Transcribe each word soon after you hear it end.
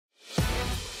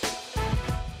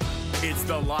It's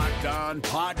the Locked On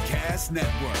Podcast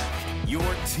Network, your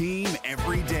team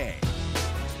every day.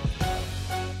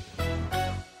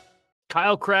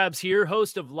 Kyle Krabs here,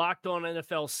 host of Locked On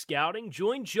NFL Scouting.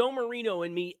 Join Joe Marino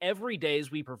and me every day as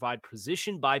we provide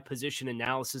position-by-position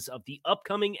analysis of the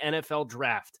upcoming NFL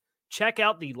Draft. Check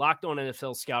out the Locked On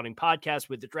NFL Scouting podcast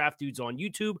with the Draft Dudes on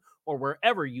YouTube or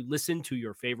wherever you listen to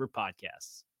your favorite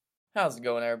podcasts. How's it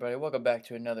going, everybody? Welcome back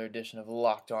to another edition of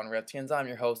Locked On Redskins. I'm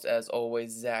your host, as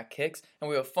always, Zach Hicks, and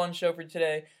we have a fun show for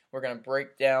today. We're going to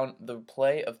break down the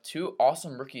play of two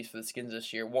awesome rookies for the Skins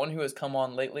this year, one who has come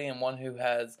on lately and one who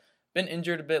has been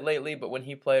injured a bit lately, but when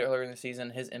he played earlier in the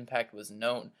season, his impact was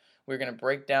known. We're going to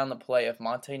break down the play of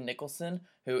Montae Nicholson,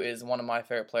 who is one of my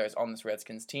favorite players on this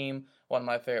Redskins team, one of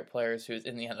my favorite players who is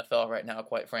in the NFL right now,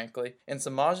 quite frankly, and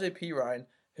Semaje Perine,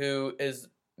 who has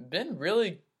been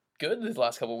really good these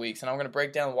last couple weeks, and I'm going to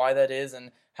break down why that is and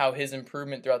how his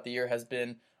improvement throughout the year has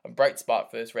been a bright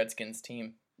spot for this Redskins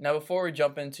team. Now, before we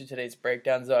jump into today's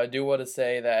breakdowns, though, I do want to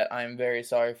say that I'm very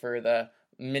sorry for the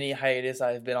mini hiatus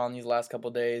I've been on these last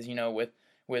couple days,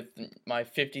 with my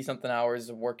 50-something hours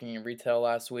of working in retail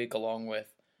last week, along with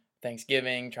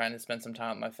Thanksgiving, trying to spend some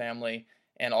time with my family,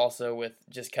 and also with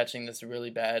just catching this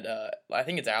really bad, I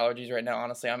think it's allergies right now,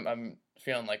 honestly. I'm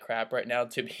feeling like crap right now,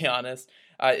 to be honest.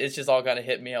 It's just all kind of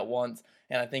hit me at once,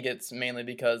 and I think it's mainly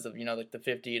because of, the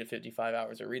 50 to 55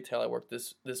 hours of retail I worked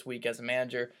this week as a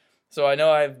manager. So I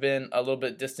know I've been a little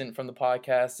bit distant from the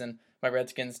podcast and my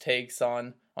Redskins takes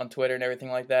on Twitter and everything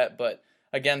like that, but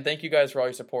again, thank you guys for all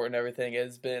your support and everything.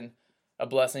 It's been a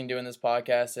blessing doing this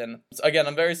podcast, and again,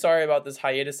 I'm very sorry about this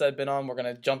hiatus I've been on. We're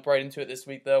going to jump right into it this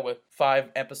week, though, with 5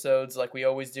 episodes like we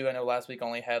always do. I know last week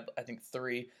only had, I think,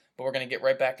 3, but we're going to get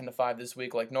right back into 5 this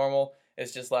week like normal.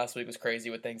 It's just last week was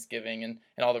crazy with Thanksgiving and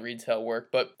all the retail work.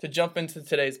 But to jump into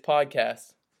today's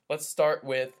podcast, let's start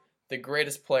with the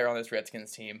greatest player on this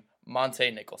Redskins team,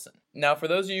 Montae Nicholson. Now, for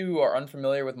those of you who are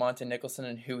unfamiliar with Montae Nicholson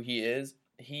and who he is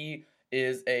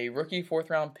a rookie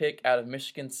 4th-round pick out of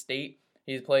Michigan State.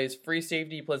 He plays free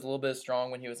safety. He plays a little bit of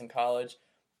strong when he was in college.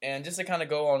 And just to kind of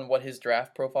go on what his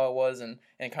draft profile was and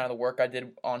kind of the work I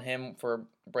did on him for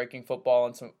Breaking Football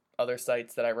and some other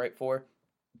sites that I write for,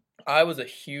 I was a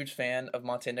huge fan of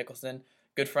Montae Nicholson.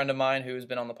 Good friend of mine who's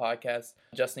been on the podcast,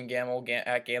 Justin Gamble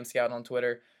at GamScout on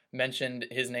Twitter, mentioned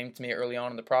his name to me early on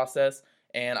in the process,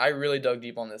 and I really dug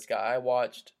deep on this guy. I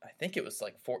watched, I think it was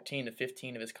like 14 to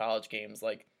 15 of his college games,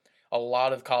 like a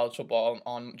lot of college football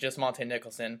on just Montae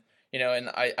Nicholson, and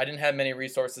I didn't have many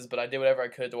resources, but I did whatever I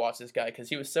could to watch this guy because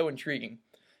he was so intriguing.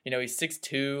 He's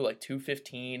 6'2", like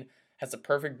 215, has a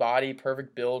perfect body,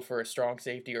 perfect build for a strong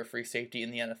safety or free safety in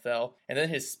the NFL. And then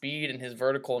his speed and his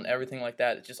vertical and everything like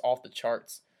that, it's just off the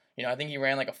charts. I think he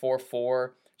ran like a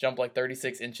 4.4, jumped like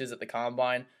 36 inches at the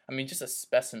combine. I mean, just a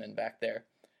specimen back there.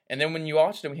 And then when you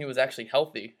watched him, he was actually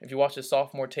healthy. If you watch his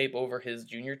sophomore tape over his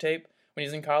junior tape when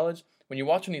he's in college, when you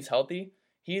watch when he's healthy,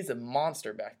 he is a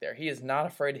monster back there. He is not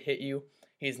afraid to hit you.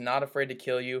 He is not afraid to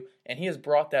kill you. And he has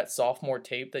brought that sophomore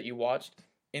tape that you watched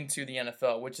into the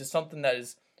NFL, which is something that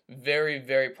is very,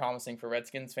 very promising for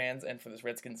Redskins fans and for this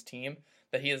Redskins team,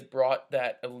 that he has brought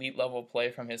that elite level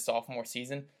play from his sophomore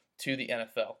season to the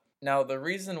NFL. Now, the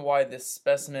reason why this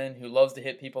specimen who loves to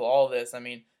hit people, all this, I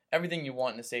mean, everything you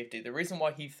want in a safety, the reason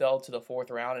why he fell to the 4th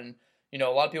round, and a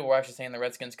lot of people were actually saying the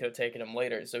Redskins could have taken him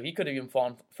later, so he could have even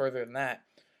fallen further than that,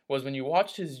 was when you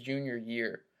watched his junior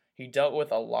year, he dealt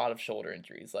with a lot of shoulder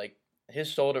injuries. Like, his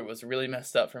shoulder was really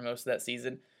messed up for most of that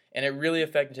season, and it really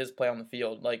affected his play on the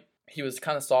field. Like, he was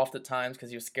kind of soft at times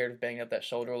because he was scared of banging up that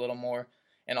shoulder a little more.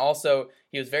 And also,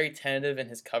 he was very tentative in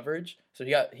his coverage. So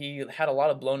he had a lot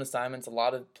of blown assignments, a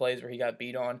lot of plays where he got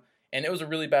beat on. And it was a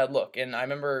really bad look. And I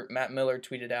remember Matt Miller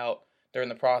tweeted out during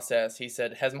the process, he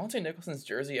said, has Montae Nicholson's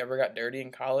jersey ever got dirty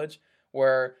in college?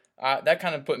 Where that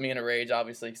kind of put me in a rage,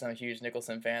 obviously, because I'm a huge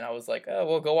Nicholson fan. I was like, oh,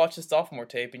 well, go watch his sophomore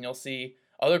tape and you'll see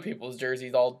other people's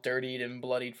jerseys all dirtied and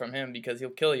bloodied from him because he'll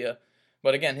kill you.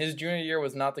 But again, his junior year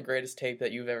was not the greatest tape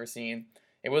that you've ever seen.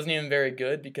 It wasn't even very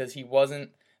good because he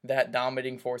wasn't that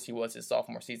dominating force he was his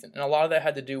sophomore season. And a lot of that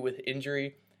had to do with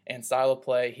injury and style of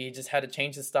play. He just had to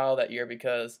change his style that year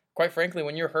because, quite frankly,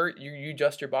 when you're hurt, you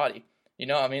adjust your body.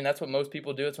 That's what most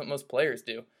people do. It's what most players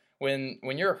do. When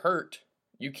you're hurt,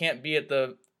 you can't be at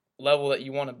the level that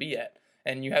you want to be at.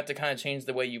 And you have to kind of change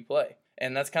the way you play.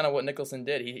 And that's kind of what Nicholson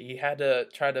did. He had to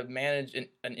try to manage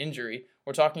an injury.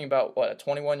 We're talking about, a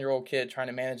 21-year-old kid trying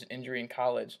to manage an injury in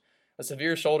college. A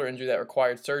severe shoulder injury that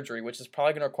required surgery, which is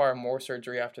probably going to require more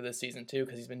surgery after this season too,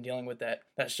 because he's been dealing with that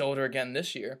shoulder again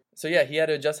this year. So yeah, he had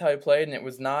to adjust how he played, and it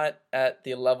was not at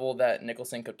the level that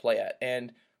Nicholson could play at.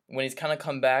 And when he's kind of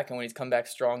come back and when he's come back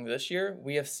strong this year,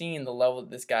 we have seen the level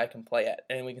that this guy can play at,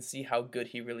 and we can see how good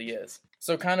he really is.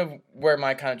 So kind of where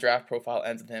my kind of draft profile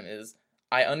ends with him is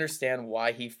I understand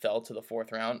why he fell to the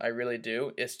 4th round. I really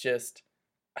do. It's just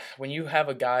when you have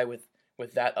a guy with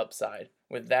that upside,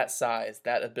 with that size,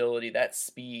 that ability, that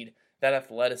speed, that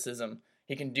athleticism,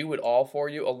 he can do it all for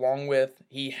you, along with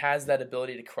he has that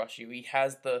ability to crush you. He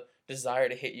has the desire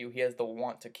to hit you. He has the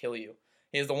want to kill you.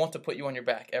 He has the want to put you on your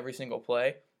back every single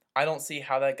play. I don't see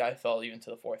how that guy fell even to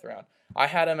the 4th round. I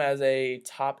had him as a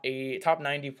top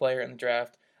 90 player in the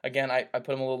draft. Again, I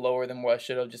put him a little lower than what I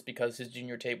should have just because his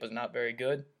junior tape was not very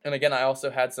good. And again, I also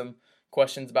had some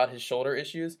questions about his shoulder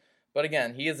issues. But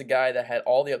again, he is a guy that had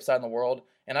all the upside in the world,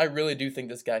 and I really do think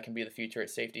this guy can be the future at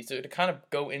safety. So to kind of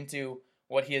go into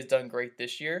what he has done great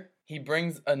this year, he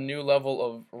brings a new level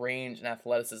of range and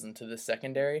athleticism to this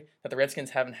secondary that the Redskins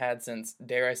haven't had since,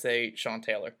 dare I say, Sean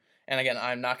Taylor. And again,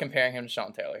 I'm not comparing him to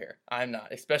Sean Taylor here. I'm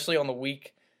not, especially on the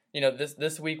week.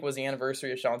 This week was the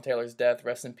anniversary of Sean Taylor's death.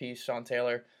 Rest in peace, Sean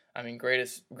Taylor. I mean,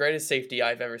 greatest safety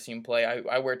I've ever seen play.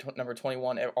 I wear number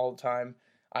 21 all the time.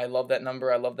 I love that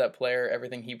number. I love that player,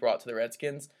 everything he brought to the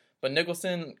Redskins. But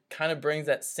Nicholson kind of brings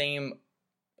that same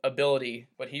ability,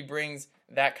 but he brings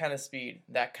that kind of speed,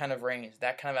 that kind of range,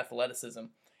 that kind of athleticism,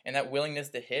 and that willingness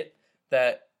to hit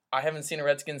that I haven't seen a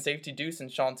Redskins safety do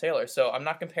since Sean Taylor. So I'm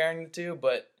not comparing the two,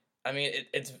 but I mean,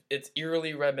 it's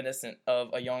eerily reminiscent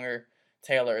of a younger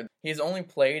Taylor. He's only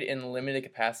played in limited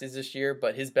capacities this year,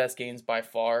 but his best games by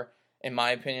far, in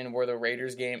my opinion, were the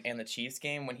Raiders game and the Chiefs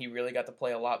game when he really got to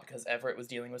play a lot because Everett was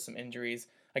dealing with some injuries.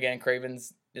 Again,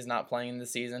 Cravens is not playing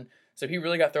this season, so he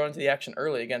really got thrown into the action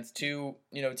early against two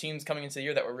teams coming into the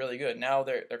year that were really good. Now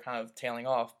they're kind of tailing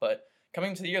off, but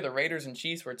coming into the year, the Raiders and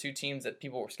Chiefs were two teams that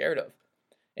people were scared of.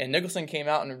 And Nicholson came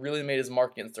out and really made his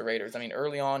mark against the Raiders. I mean,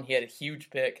 early on, he had a huge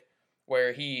pick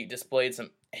where he displayed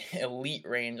some elite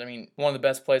range. I mean, one of the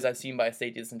best plays I've seen by a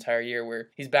safety this entire year where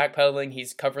he's backpedaling,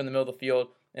 he's covering the middle of the field,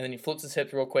 and then he flips his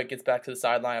hips real quick, gets back to the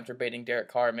sideline after baiting Derek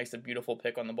Carr, and makes a beautiful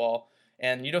pick on the ball.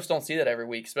 And you just don't see that every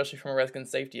week, especially from a Redskins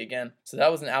safety again. So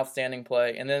that was an outstanding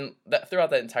play. And then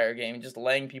throughout that entire game, just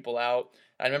laying people out.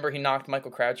 I remember he knocked Michael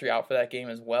Crabtree out for that game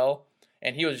as well,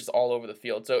 and he was just all over the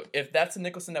field. So if that's a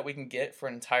Nicholson that we can get for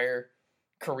an entire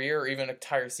career or even an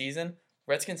entire season,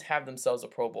 Redskins have themselves a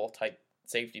Pro Bowl type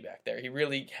safety back there. He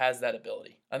really has that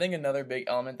ability. I think another big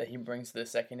element that he brings to the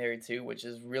secondary too, which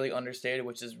is really understated,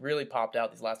 which has really popped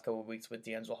out these last couple of weeks with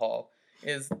D'Angelo Hall,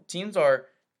 is teams are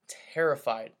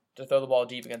terrified to throw the ball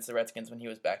deep against the Redskins when he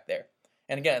was back there.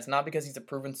 And again, it's not because he's a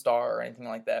proven star or anything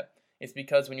like that. It's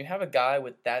because when you have a guy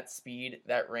with that speed,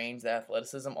 that range, that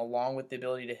athleticism, along with the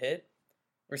ability to hit,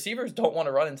 receivers don't want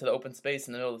to run into the open space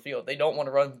in the middle of the field. They don't want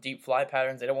to run deep fly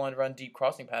patterns. They don't want to run deep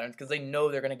crossing patterns because they know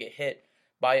they're going to get hit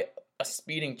by a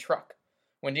speeding truck.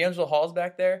 When D'Angelo Hall's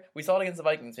back there, we saw it against the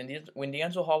Vikings. When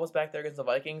D'Angelo Hall was back there against the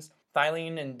Vikings,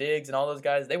 Thielen and Diggs and all those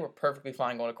guys, they were perfectly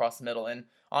fine going across the middle. And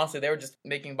honestly, they were just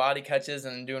making body catches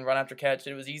and doing run after catch.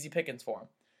 It was easy pickings for them.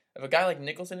 If a guy like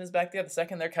Nicholson is back there, the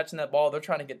second they're catching that ball, they're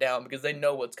trying to get down because they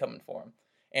know what's coming for him.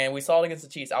 And we saw it against the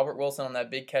Chiefs. Albert Wilson on that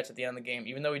big catch at the end of the game.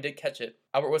 Even though he did catch it,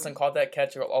 Albert Wilson caught that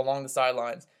catch along the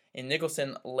sidelines, and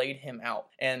Nicholson laid him out.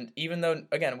 And even though,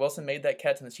 again, Wilson made that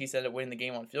catch and the Chiefs ended up winning the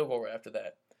game on field goal right after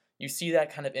that, you see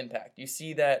that kind of impact. You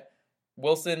see that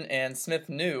Wilson and Smith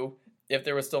knew, if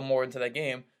there was still more into that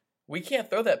game, we can't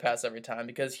throw that pass every time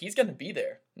because he's going to be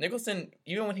there. Nicholson,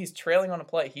 even when he's trailing on a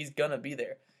play, he's going to be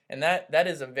there. And that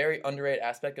is a very underrated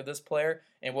aspect of this player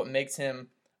and what makes him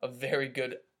a very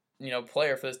good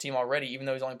player for this team already, even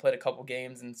though he's only played a couple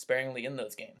games and sparingly in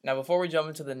those games. Now, before we jump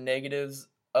into the negatives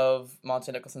of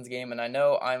Montae Nicholson's game, and I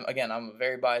know I'm a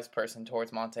very biased person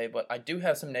towards Montae, but I do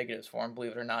have some negatives for him,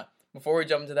 believe it or not. Before we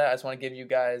jump into that, I just want to give you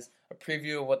guys a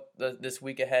preview of what this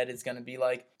week ahead is going to be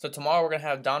like. So tomorrow we're going to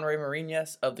have Don Ray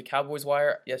Marines of the Cowboys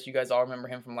Wire. Yes, you guys all remember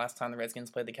him from last time the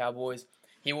Redskins played the Cowboys.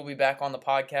 He will be back on the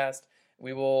podcast.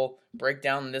 We will break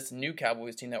down this new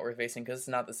Cowboys team that we're facing because it's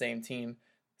not the same team.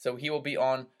 So he will be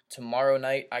on tomorrow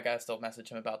night. I got to still message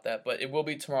him about that, but it will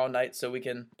be tomorrow night so we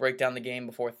can break down the game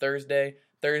before Thursday.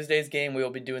 Thursday's game, we will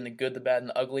be doing the good, the bad,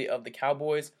 and the ugly of the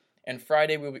Cowboys. And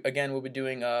Friday, we'll be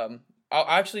doing...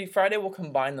 Friday we'll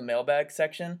combine the mailbag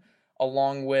section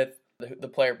along with the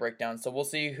player breakdown. So we'll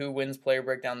see who wins player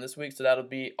breakdown this week. So that'll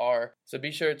be So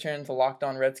be sure to turn to Locked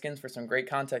On Redskins for some great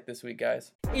content this week,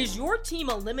 guys. Is your team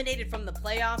eliminated from the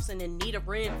playoffs and in need of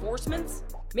reinforcements?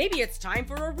 Maybe it's time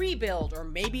for a rebuild, or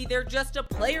maybe they're just a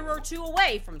player or two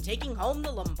away from taking home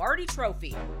the Lombardi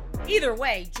Trophy. Either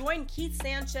way, join Keith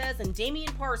Sanchez and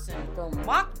Damian Parson for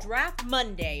Mock Draft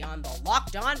Monday on the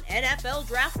Locked On NFL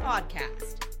Draft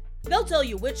Podcast. They'll tell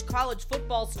you which college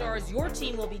football stars your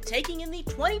team will be taking in the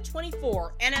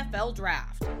 2024 NFL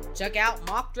Draft. Check out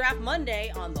Mock Draft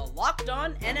Monday on the Locked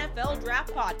On NFL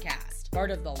Draft Podcast, part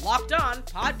of the Locked On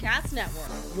Podcast Network,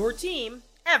 your team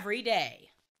every day.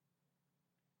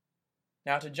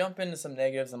 Now, to jump into some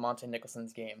negatives of Montae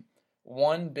Nicholson's game.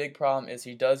 One big problem is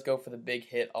he does go for the big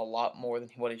hit a lot more than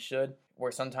what he should,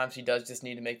 where sometimes he does just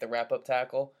need to make the wrap-up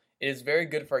tackle. It is very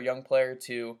good for a young player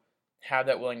to have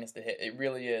that willingness to hit. It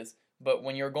really is. But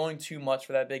when you're going too much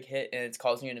for that big hit and it's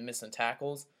causing you to miss some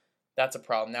tackles, that's a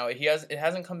problem. Now, it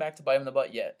hasn't come back to bite him in the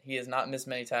butt yet. He has not missed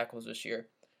many tackles this year,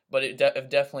 but it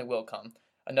definitely will come.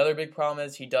 Another big problem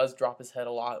is he does drop his head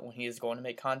a lot when he is going to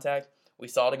make contact. We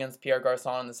saw it against Pierre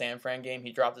Garçon in the San Fran game.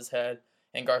 He dropped his head,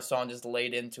 and Garçon just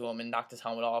laid into him and knocked his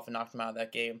helmet off and knocked him out of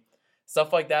that game.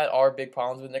 Stuff like that are big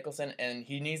problems with Nicholson, and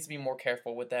he needs to be more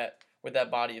careful with that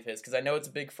body of his, because I know it's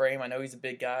a big frame. I know he's a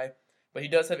big guy, but he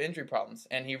does have injury problems,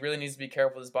 and he really needs to be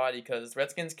careful with his body because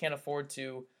Redskins can't afford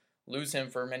to lose him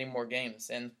for many more games.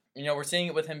 And, we're seeing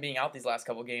it with him being out these last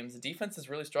couple games. The defense has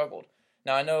really struggled.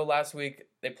 Now, I know last week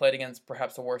they played against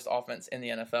perhaps the worst offense in the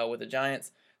NFL with the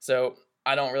Giants, so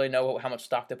I don't really know how much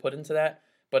stock to put into that.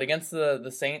 But against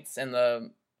the Saints and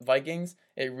the Vikings,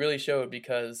 it really showed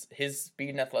because his speed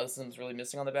and athleticism is really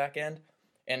missing on the back end.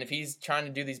 And if he's trying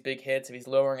to do these big hits, if he's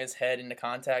lowering his head into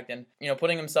contact and,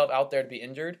 putting himself out there to be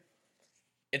injured,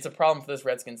 it's a problem for this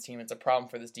Redskins team. It's a problem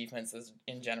for this defense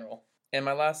in general. And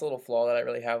my last little flaw that I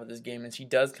really have with this game is he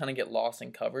does kind of get lost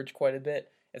in coverage quite a bit.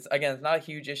 It's not a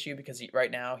huge issue because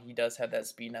right now he does have that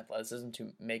speed and athleticism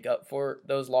to make up for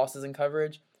those losses in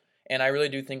coverage. And I really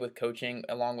do think with coaching,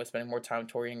 along with spending more time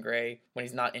with Torian Gray, when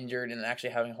he's not injured and actually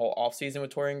having a whole offseason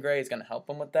with Torian Gray is going to help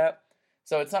him with that.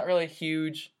 So it's not really a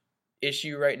huge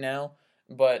issue right now,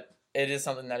 but it is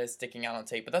something that is sticking out on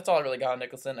tape. But that's all I really got on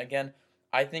Nicholson. Again,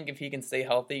 I think if he can stay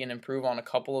healthy and improve on a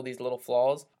couple of these little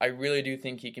flaws, I really do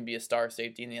think he can be a star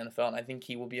safety in the NFL, and I think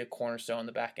he will be a cornerstone in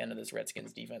the back end of this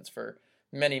Redskins defense for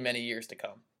many, many years to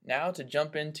come. Now to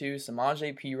jump into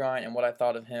Semaje Perine and what I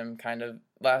thought of him kind of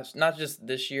not just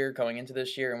this year, going into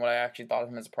this year, and what I actually thought of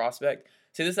him as a prospect.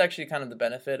 See, this is actually kind of the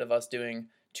benefit of us doing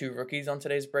two rookies on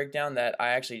today's breakdown, that I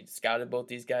actually scouted both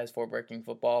these guys for Breaking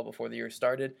Football before the year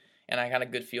started, and I got a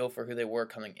good feel for who they were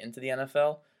coming into the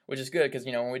NFL, which is good because,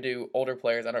 when we do older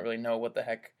players, I don't really know what the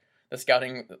heck the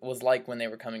scouting was like when they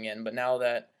were coming in. But now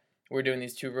that we're doing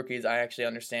these two rookies, I actually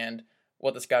understand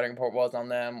what the scouting report was on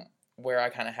them, where I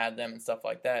kind of had them and stuff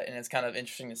like that. And it's kind of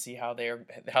interesting to see how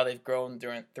they've grown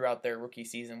throughout their rookie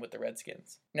season with the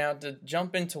Redskins. Now, to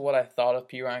jump into what I thought of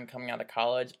Perine coming out of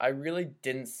college, I really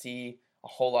didn't see a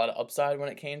whole lot of upside when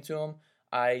it came to him.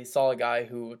 I saw a guy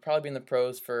who would probably be in the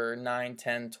pros for 9,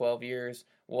 10, 12 years,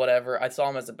 whatever. I saw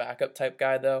him as a backup type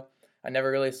guy, though. I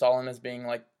never really saw him as being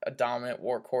like a dominant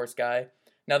workhorse guy.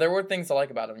 Now, there were things I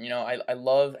like about him. I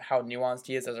love how nuanced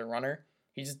he is as a runner.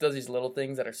 He just does these little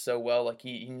things that are so well. Like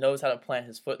he knows how to plant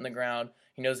his foot in the ground.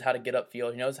 He knows how to get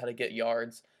upfield. He knows how to get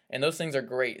yards. And those things are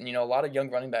great. And, a lot of young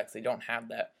running backs, they don't have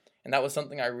that. And that was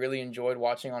something I really enjoyed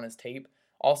watching on his tape.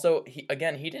 Also, he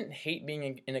didn't hate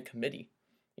being in a committee.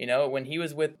 When he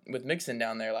was with Mixon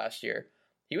down there last year,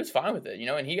 he was fine with it,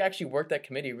 and he actually worked that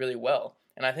committee really well.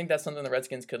 And I think that's something the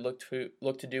Redskins could look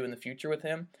to do in the future with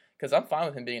him, because I'm fine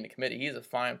with him being in the committee. He's a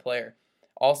fine player.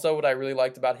 Also, what I really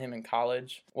liked about him in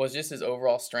college was just his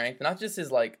overall strength, not just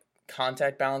his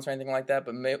contact balance or anything like that,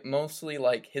 but mostly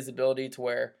his ability to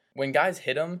where when guys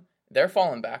hit him, they're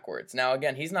falling backwards. Now,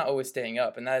 again, he's not always staying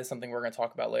up, and that is something we're going to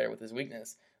talk about later with his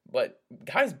weakness. But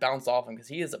guys bounce off him because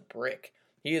he is a brick.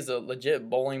 He is a legit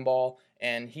bowling ball,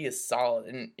 and he is solid.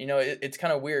 And, it's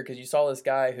kind of weird because you saw this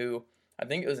guy who, I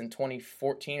think it was in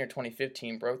 2014 or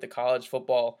 2015, broke the college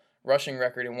football rushing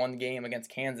record in one game against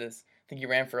Kansas. I think he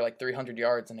ran for 300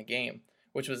 yards in a game,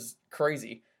 which was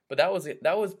crazy. But that was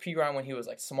Perine when he was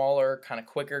smaller, kind of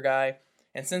quicker guy.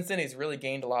 And since then, he's really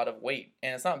gained a lot of weight.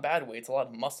 And it's not bad weight, it's a lot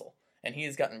of muscle. And he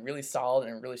has gotten really solid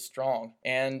and really strong.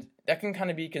 And that can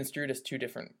kind of be construed as two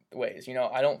different ways.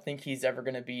 I don't think he's ever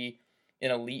going to be an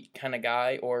elite kind of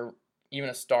guy or even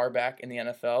a star back in the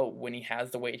NFL when he has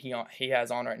the weight he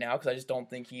has on right now, because I just don't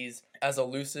think he's as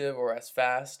elusive or as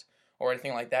fast or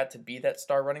anything like that to be that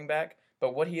star running back.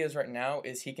 But what he is right now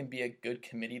is he can be a good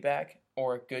committee back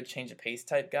or a good change of pace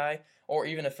type guy, or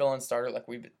even a fill-in starter like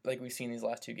we've seen these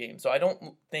last two games. So I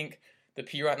don't think the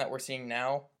Perine that we're seeing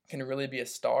now can really be a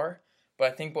star,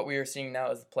 but I think what we are seeing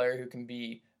now is a player who can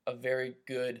be a very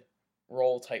good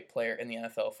role type player in the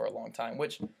NFL for a long time,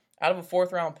 which out of a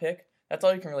 4th round pick, that's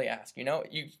all you can really ask.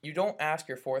 You don't ask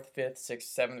your 4th, 5th,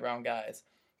 6th, 7th round guys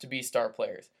to be star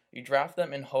players. You draft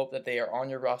them and hope that they are on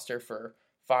your roster for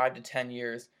 5 to 10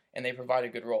 years and they provide a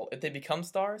good role. If they become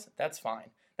stars, that's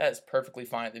fine. That is perfectly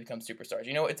fine if they become superstars.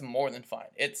 It's more than fine.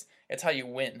 It's how you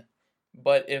win.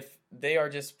 But if they are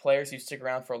just players who stick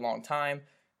around for a long time,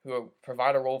 who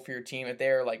provide a role for your team, if they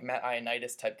are like Matt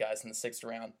Ioannidis type guys in the 6th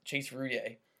round, Chase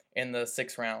Roudier in the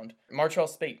 6th round, Martrell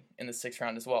Spate in the 6th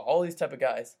round as well, all these type of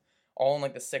guys, all in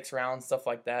like the 6th round, stuff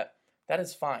like that, that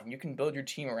is fine. You can build your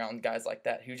team around guys like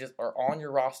that who just are on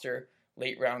your roster,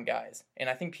 late round guys. And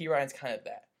I think Perine's kind of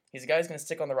that. He's a guy who's going to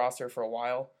stick on the roster for a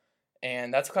while,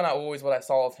 and that's kind of always what I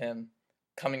saw of him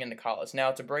coming into college.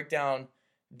 Now, to break down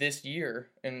this year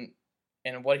and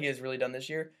what he has really done this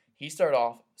year, he started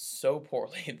off so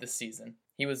poorly this season.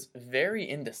 He was very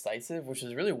indecisive, which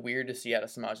is really weird to see out of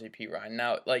Semaje Perine.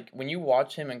 Now, like, when you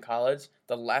watch him in college,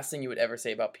 the last thing you would ever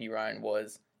say about Perine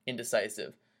was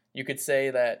indecisive. You could say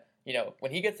that,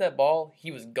 when he gets that ball,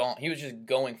 he was gone. He was just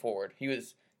going forward. He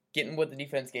was getting what the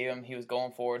defense gave him. He was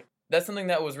going forward. That's something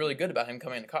that was really good about him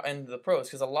coming into the pros,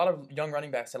 because a lot of young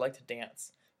running backs, they like to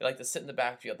dance. They like to sit in the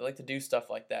backfield. They like to do stuff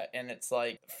like that. And it's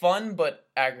like fun but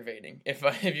aggravating, if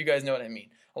you guys know what I mean.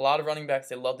 A lot of running backs,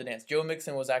 they love to dance. Joe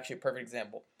Mixon was actually a perfect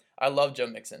example. I love Joe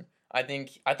Mixon. I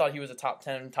thought he was a top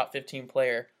 10, top 15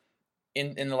 player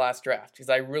in the last draft, because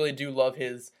I really do love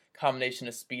his combination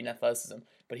of speed and athleticism.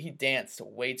 But he danced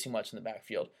way too much in the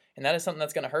backfield. And that is something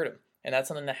that's going to hurt him. And that's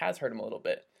something that has hurt him a little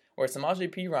bit. Whereas Semaje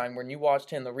Perine, when you watched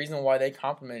him, the reason why they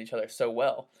complement each other so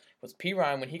well was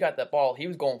Perine, when he got that ball, he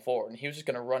was going forward, and he was just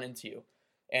going to run into you.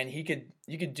 And you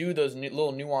could do those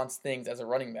little nuanced things as a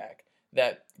running back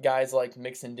that guys like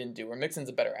Mixon didn't do. Where Mixon's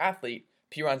a better athlete,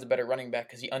 Perine's a better running back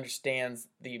because he understands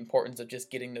the importance of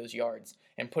just getting those yards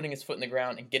and putting his foot in the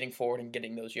ground and getting forward and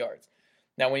getting those yards.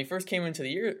 Now, when he first came to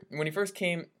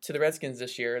the Redskins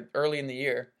this year, early in the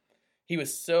year, he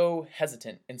was so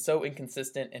hesitant and so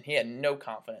inconsistent, and he had no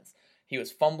confidence. He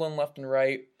was fumbling left and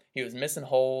right. He was missing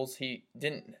holes. He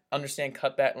didn't understand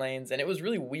cutback lanes, and it was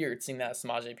really weird seeing that as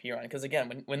Semaje Perine. Because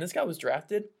again, when this guy was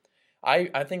drafted,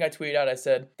 I think I tweeted out, I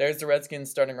said, "There's the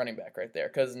Redskins starting running back right there,"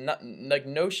 because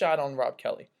no shot on Rob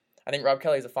Kelly. I think Rob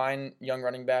Kelly is a fine young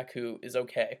running back who is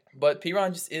okay, but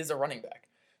Perine just is a running back.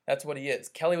 That's what he is.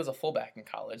 Kelly was a fullback in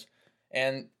college,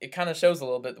 and it kind of shows a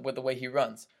little bit with the way he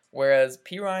runs. Whereas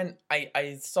Perine,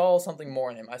 I saw something more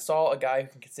in him. I saw a guy who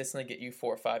can consistently get you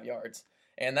 4 or 5 yards.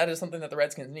 And that is something that the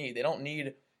Redskins need. They don't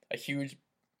need a huge,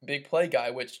 big play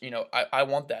guy, which, I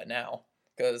want that now.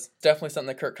 Because it's definitely something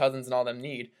that Kirk Cousins and all them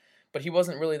need. But he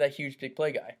wasn't really that huge, big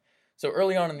play guy. So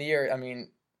early on in the year,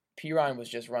 Perine was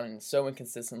just running so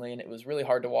inconsistently, and it was really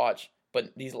hard to watch.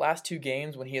 But these last 2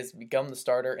 games, when he has become the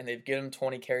starter and they've given him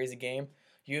 20 carries a game,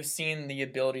 you've seen the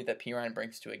ability that Perine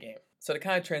brings to a game. So to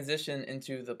kind of transition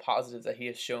into the positives that he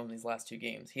has shown these last 2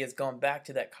 games, he has gone back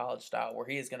to that college style where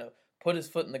he is going to put his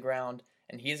foot in the ground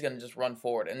and he's going to just run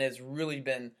forward. And it's really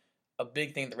been a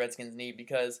big thing the Redskins need,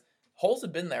 because holes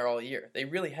have been there all year. They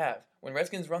really have. When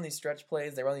Redskins run these stretch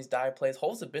plays, they run these dive plays,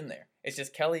 holes have been there. It's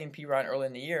just Kelly and Perine early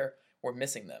in the year were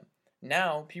missing them.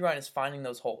 Now, Perine is finding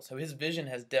those holes. So his vision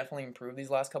has definitely improved these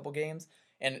last couple games.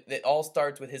 And it all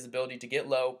starts with his ability to get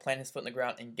low, plant his foot in the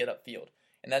ground, and get upfield.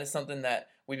 And that is something that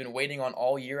we've been waiting on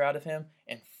all year out of him.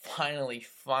 And finally,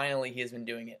 he has been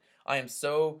doing it. I am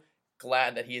so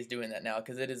glad that he is doing that now,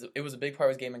 because it was a big part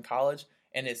of his game in college,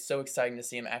 and it's so exciting to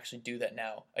see him actually do that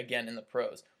now again in the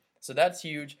pros. So that's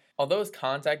huge. Although his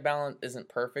contact balance isn't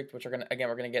perfect, which we're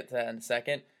gonna get to that in a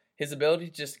second, his ability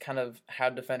to just kind of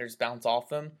have defenders bounce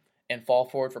off him and fall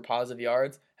forward for positive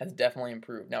yards has definitely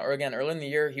improved. Now, again, early in the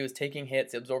year, he was taking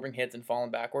hits, absorbing hits, and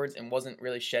falling backwards, and wasn't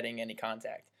really shedding any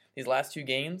contact. These last 2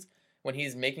 games, when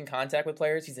he's making contact with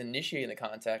players, he's initiating the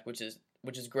contact, which is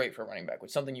great for a running back, which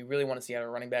is something you really want to see out of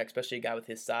a running back, especially a guy with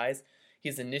his size.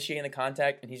 He's initiating the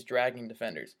contact, and he's dragging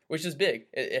defenders, which is big.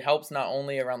 It helps not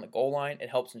only around the goal line,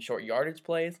 it helps in short yardage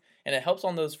plays, and it helps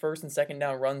on those first and second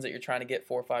down runs that you're trying to get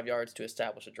 4 or 5 yards to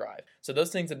establish a drive. So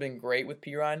those things have been great with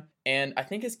Perine, and I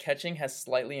think his catching has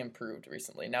slightly improved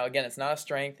recently. Now, again, it's not a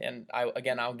strength, and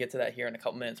I'll get to that here in a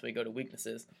couple minutes when we go to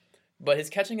weaknesses, but his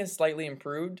catching has slightly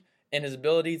improved, and his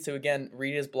ability to, again,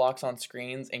 read his blocks on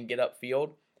screens and get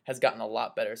upfield has gotten a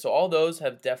lot better. So all those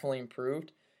have definitely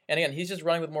improved. And again, he's just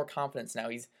running with more confidence now.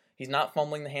 He's not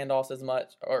fumbling the handoffs as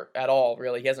much, or at all,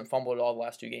 really. He hasn't fumbled at all the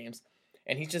last 2 games.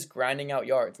 And he's just grinding out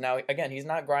yards. Now, again, he's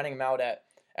not grinding them out at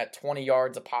 20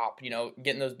 yards a pop,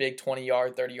 getting those big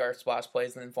 20-yard, 30-yard splash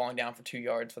plays and then falling down for 2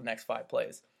 yards for the next 5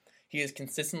 plays. He is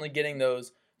consistently getting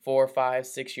those 4, 5,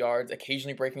 6 yards,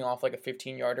 occasionally breaking off like a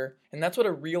 15-yarder. And that's what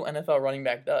a real NFL running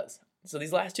back does. So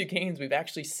these last 2 games, we've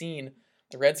actually seen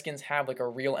the Redskins have like a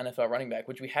real NFL running back,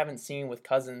 which we haven't seen with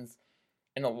Cousins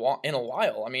in a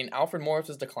while. Alfred Morris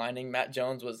was declining. Matt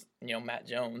Jones was, Matt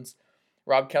Jones.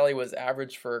 Rob Kelly was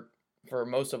average for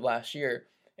most of last year.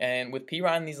 And with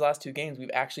Perine in these last 2 games, we've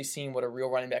actually seen what a real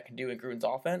running back can do in Gruden's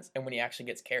offense and when he actually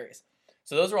gets carries.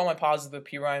 So those are all my positives with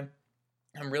Perine.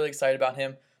 I'm really excited about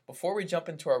him. Before we jump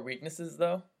into our weaknesses,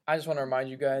 though, I just want to remind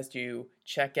you guys to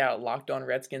check out Locked On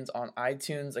Redskins on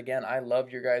iTunes. Again, I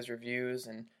love your guys' reviews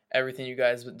and everything you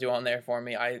guys do on there for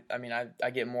me. I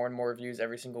get more and more reviews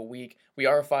every single week. We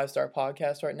are a 5-star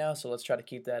podcast right now, so let's try to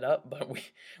keep that up. But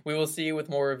we will see you with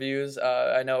more reviews.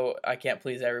 I know I can't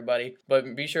please everybody,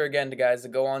 but be sure again, guys, to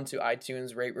go on to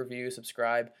iTunes, rate, review,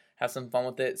 subscribe, have some fun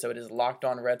with it. So it is Locked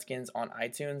On Redskins on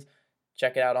iTunes.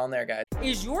 Check it out on there, guys.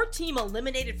 Is your team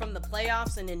eliminated from the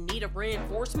playoffs and in need of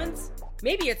reinforcements?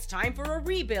 Maybe it's time for a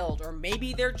rebuild, or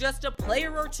maybe they're just a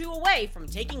player or 2 away from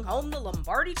taking home the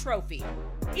Lombardi Trophy.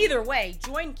 Either way,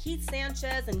 join Keith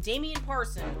Sanchez and Damian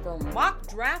Parson for Mock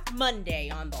Draft Monday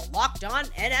on the Locked On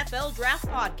NFL Draft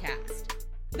Podcast.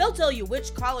 They'll tell you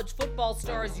which college football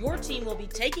stars your team will be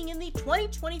taking in the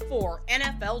 2024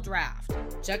 NFL Draft.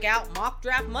 Check out Mock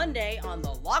Draft Monday on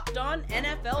the Locked On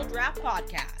NFL Draft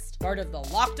Podcast, part of the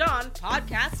Locked On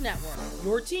Podcast Network,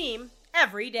 your team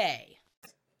every day.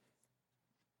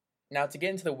 Now, to get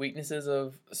into the weaknesses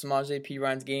of Semaje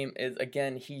Perine's game is,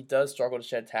 again, he does struggle to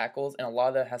shed tackles, and a lot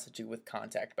of that has to do with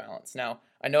contact balance. Now,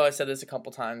 I know I've said this a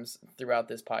couple times throughout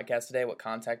this podcast today, what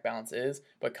contact balance is,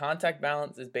 but contact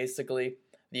balance is basically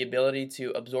the ability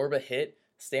to absorb a hit,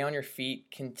 stay on your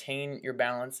feet, contain your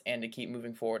balance, and to keep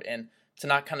moving forward, and to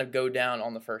not kind of go down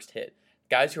on the first hit.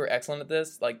 Guys who are excellent at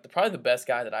this, like probably the best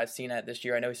guy that I've seen at this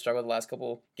year, I know he struggled the last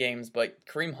couple games, but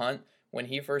Kareem Hunt, when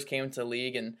he first came into the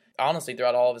league, and honestly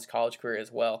throughout all of his college career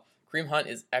as well, Kareem Hunt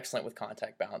is excellent with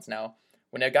contact balance. Now,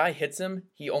 when a guy hits him,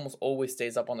 he almost always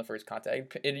stays up on the first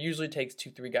contact. It usually takes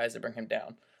 2-3 guys to bring him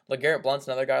down. LeGarrette Blount's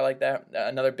another guy like that,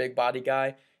 another big body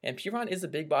guy, and Perine is a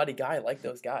big body guy like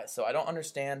those guys. So I don't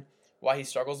understand why he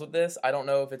struggles with this. I don't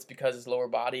know if it's because his lower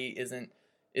body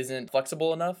isn't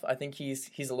flexible enough. I think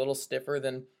he's a little stiffer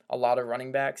than a lot of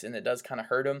running backs, and it does kind of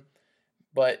hurt him.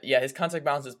 But yeah, his contact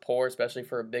balance is poor, especially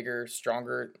for a bigger,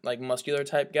 stronger, like muscular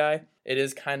type guy. It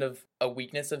is kind of a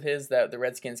weakness of his that the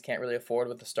Redskins can't really afford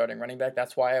with the starting running back.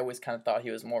 That's why I always kind of thought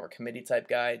he was more of a committee type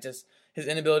guy. Just his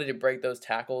inability to break those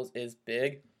tackles is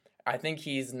big. I think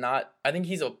he's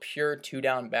a pure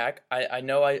 2-down back. I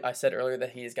know I said earlier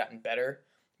that he has gotten better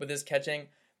with his catching,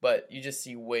 but you just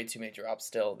see way too many drops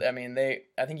still. I mean,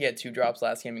 I think he had 2 drops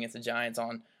last game against the Giants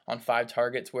on 5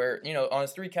 targets where, on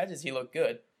his 3 catches, he looked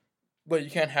good. But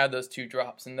you can't have those 2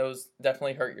 drops, and those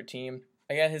definitely hurt your team.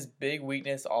 Again, his big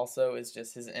weakness also is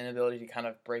just his inability to kind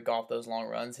of break off those long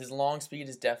runs. His long speed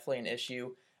is definitely an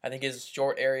issue. I think his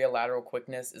short area lateral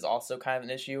quickness is also kind of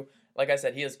an issue. Like I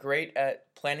said, he is great at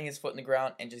planting his foot in the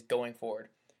ground and just going forward.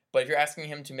 But if you're asking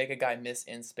him to make a guy miss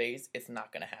in space, it's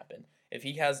not going to happen. If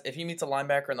he meets a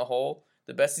linebacker in the hole,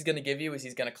 the best he's going to give you is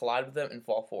he's going to collide with them and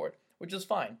fall forward, which is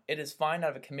fine. It is fine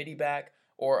out of a committee back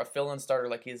or a fill-in starter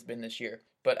like he has been this year.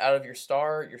 But out of your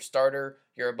starter,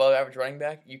 your above-average running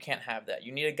back, you can't have that.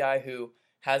 You need a guy who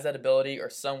has that ability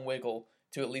or some wiggle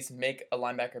to at least make a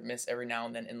linebacker miss every now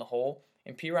and then in the hole,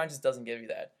 and Perine just doesn't give you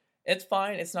that. It's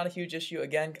fine. It's not a huge issue.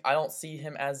 Again, I don't see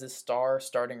him as this star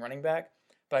starting running back,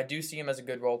 but I do see him as a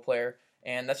good role player,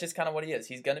 and that's just kind of what he is.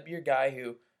 He's going to be your guy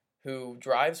who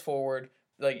drives forward,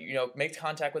 makes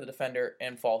contact with the defender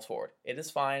and falls forward. It is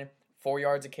fine. 4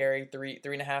 yards a carry,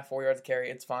 3.5, 4 yards a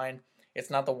carry, it's fine. It's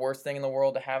not the worst thing in the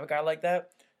world to have a guy like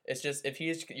that. It's just if he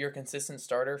is your consistent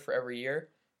starter for every year,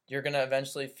 you're going to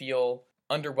eventually feel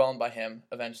underwhelmed by him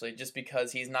eventually just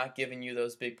because he's not giving you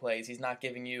those big plays. He's not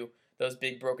giving you those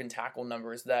big broken tackle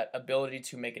numbers, that ability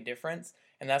to make a difference,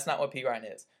 and that's not what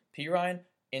Perine is. Perine,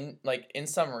 in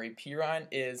summary, Perine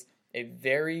is a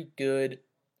very good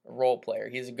role player.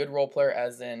 He's a good role player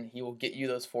as in he will get you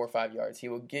those 4 or 5 yards. He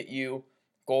will get you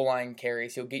goal line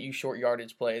carries. He'll get you short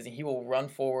yardage plays, and he will run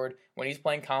forward. When he's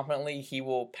playing confidently, he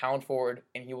will pound forward,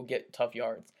 and he will get tough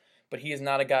yards. But he is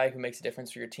not a guy who makes a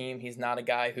difference for your team. He's not a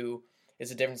guy who is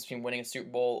the difference between winning a Super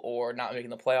Bowl or not making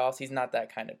the playoffs. He's not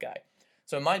that kind of guy.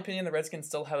 So in my opinion, the Redskins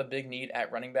still have a big need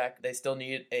at running back. They still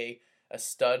need a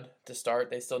stud to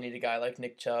start. They still need a guy like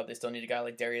Nick Chubb. They still need a guy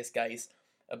like Darius Geis,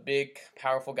 a big,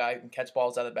 powerful guy who can catch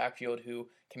balls out of the backfield, who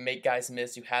can make guys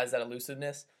miss, who has that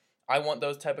elusiveness. I want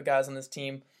those type of guys on this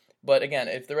team. But again,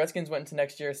 if the Redskins went into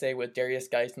next year, say with Darius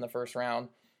Geis in the first round,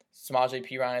 Semaje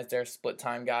Perine is their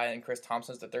split-time guy, and Chris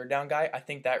Thompson is the third-down guy, I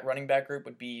think that running back group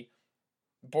would be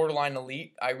borderline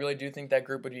elite. I really do think that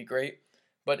group would be great.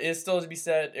 But it is still to be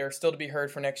said, or still to be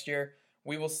heard for next year.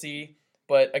 We will see.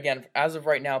 But again, as of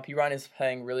right now, Perine is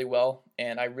playing really well,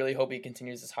 and I really hope he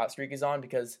continues this hot streak he's on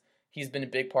because he's been a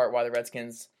big part why the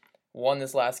Redskins won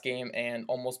this last game and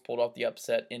almost pulled off the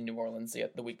upset in New Orleans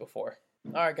the week before.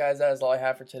 Alright guys, that is all I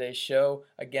have for today's show.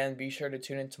 Again, be sure to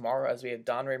tune in tomorrow as we have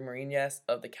Don Marines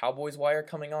of the Cowboys Wire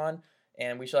coming on,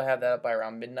 and we shall have that up by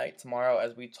around midnight tomorrow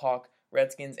as we talk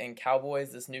Redskins and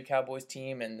Cowboys, this new Cowboys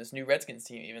team and this new Redskins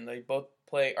team. Even though they both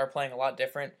are playing a lot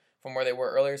different from where they were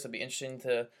earlier, so it'll be interesting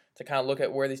to kind of look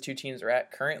at where these two teams are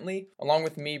at currently, along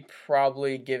with me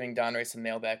probably giving Donray some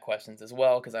mailbag questions as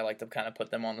well, because I like to kind of put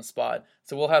them on the spot.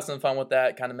 So we'll have some fun with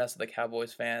that, kind of mess with the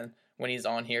Cowboys fan when he's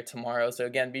on here tomorrow. So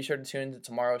again, be sure to tune into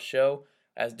tomorrow's show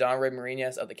as Donray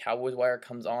Marines of the Cowboys Wire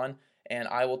comes on, and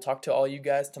I will talk to all you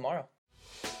guys tomorrow.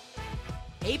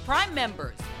 Hey, Prime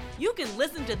members, you can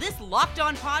listen to this Locked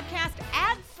On podcast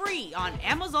ad-free on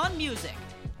Amazon Music.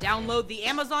 Download the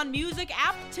Amazon Music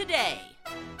app today.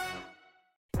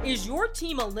 Is your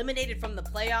team eliminated from the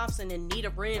playoffs and in need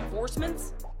of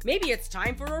reinforcements? Maybe it's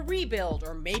time for a rebuild,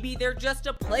 or maybe they're just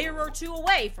a player or two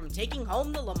away from taking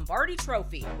home the Lombardi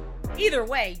Trophy. Either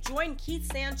way, join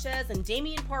Keith Sanchez and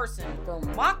Damian Parson for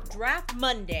Mock Draft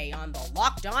Monday on the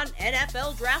Locked On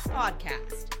NFL Draft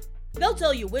Podcast. They'll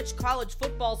tell you which college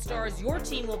football stars your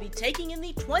team will be taking in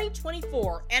the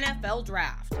 2024 NFL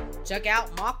Draft. Check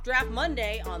out Mock Draft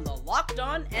Monday on the Locked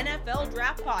On NFL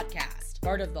Draft Podcast,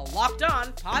 part of the Locked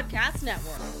On Podcast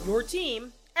Network. Your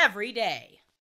team every day.